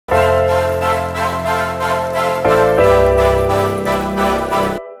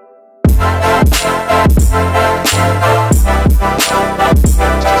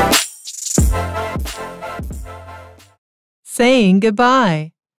saying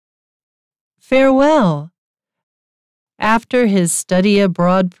goodbye. Farewell. After his study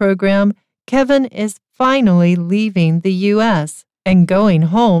abroad program, Kevin is finally leaving the U.S. and going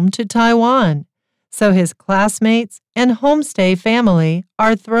home to Taiwan, so his classmates and homestay family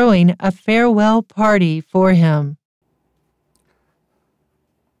are throwing a farewell party for him.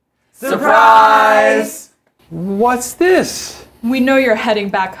 Surprise! What's this? We know you're heading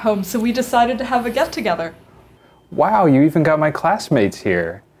back home, so we decided to have a get-together. Wow, you even got my classmates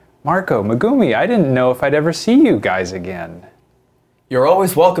here. Marco, Megumi, I didn't know if I'd ever see you guys again. You're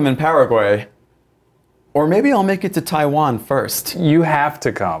always welcome in Paraguay. Or maybe I'll make it to Taiwan first. You have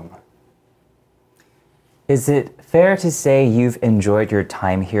to come. Is it fair to say you've enjoyed your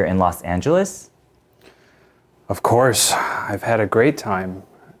time here in Los Angeles? Of course, I've had a great time.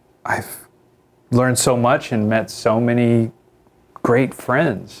 I've learned so much and met so many great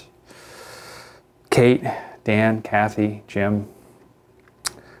friends. Kate, Dan, Kathy, Jim.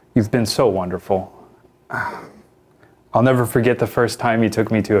 You've been so wonderful. I'll never forget the first time you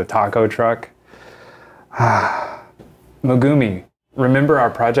took me to a taco truck. Megumi, remember our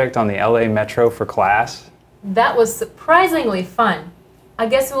project on the LA Metro for class? That was surprisingly fun. I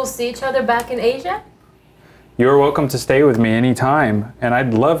guess we'll see each other back in Asia? You're welcome to stay with me anytime, and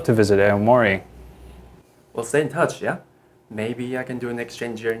I'd love to visit Aomori. We'll stay in touch, yeah? Maybe I can do an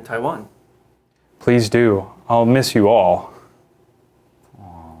exchange year in Taiwan. Please do. I'll miss you all.